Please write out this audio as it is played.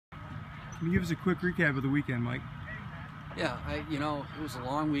Can you give us a quick recap of the weekend, Mike? Yeah, it was a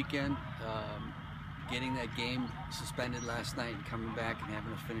long weekend. Getting that game suspended last night and coming back and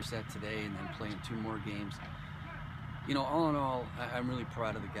having to finish that today and then playing 2 more games. All in all, I'm really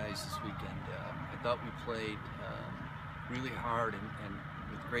proud of the guys this weekend. I thought we played really hard and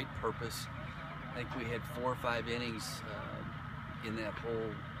with great purpose. I think we had 4 or 5 innings in that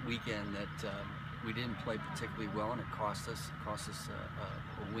whole weekend that we didn't play particularly well, and it cost us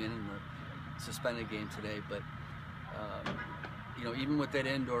a win in the suspended game today. But even with that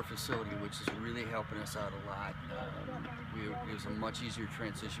indoor facility, which is really helping us out a lot, it was a much easier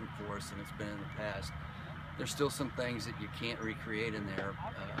transition for us than it's been in the past. There's still some things that you can't recreate in there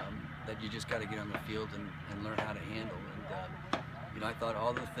that you just got to get on the field and learn how to handle. And I thought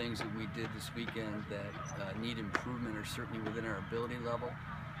all the things that we did this weekend that need improvement are certainly within our ability level.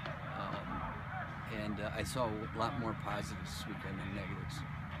 And I saw a lot more positives this weekend than negatives.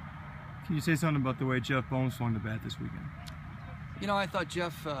 Can you say something about the way Jeff Bones swung the bat this weekend? I thought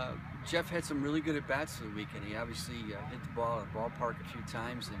Jeff had some really good at-bats for the weekend. He obviously hit the ball at the ballpark a few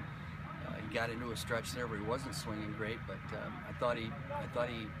times, and he got into a stretch there where he wasn't swinging great. But I thought he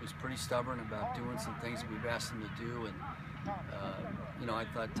was pretty stubborn about doing some things that we've asked him to do. And I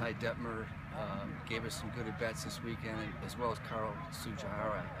thought Ty Detmer gave us some good at-bats this weekend, as well as Carl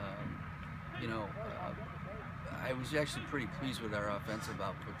Sujihara. I was actually pretty pleased with our offensive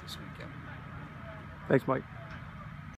output this weekend. Thanks, Mike.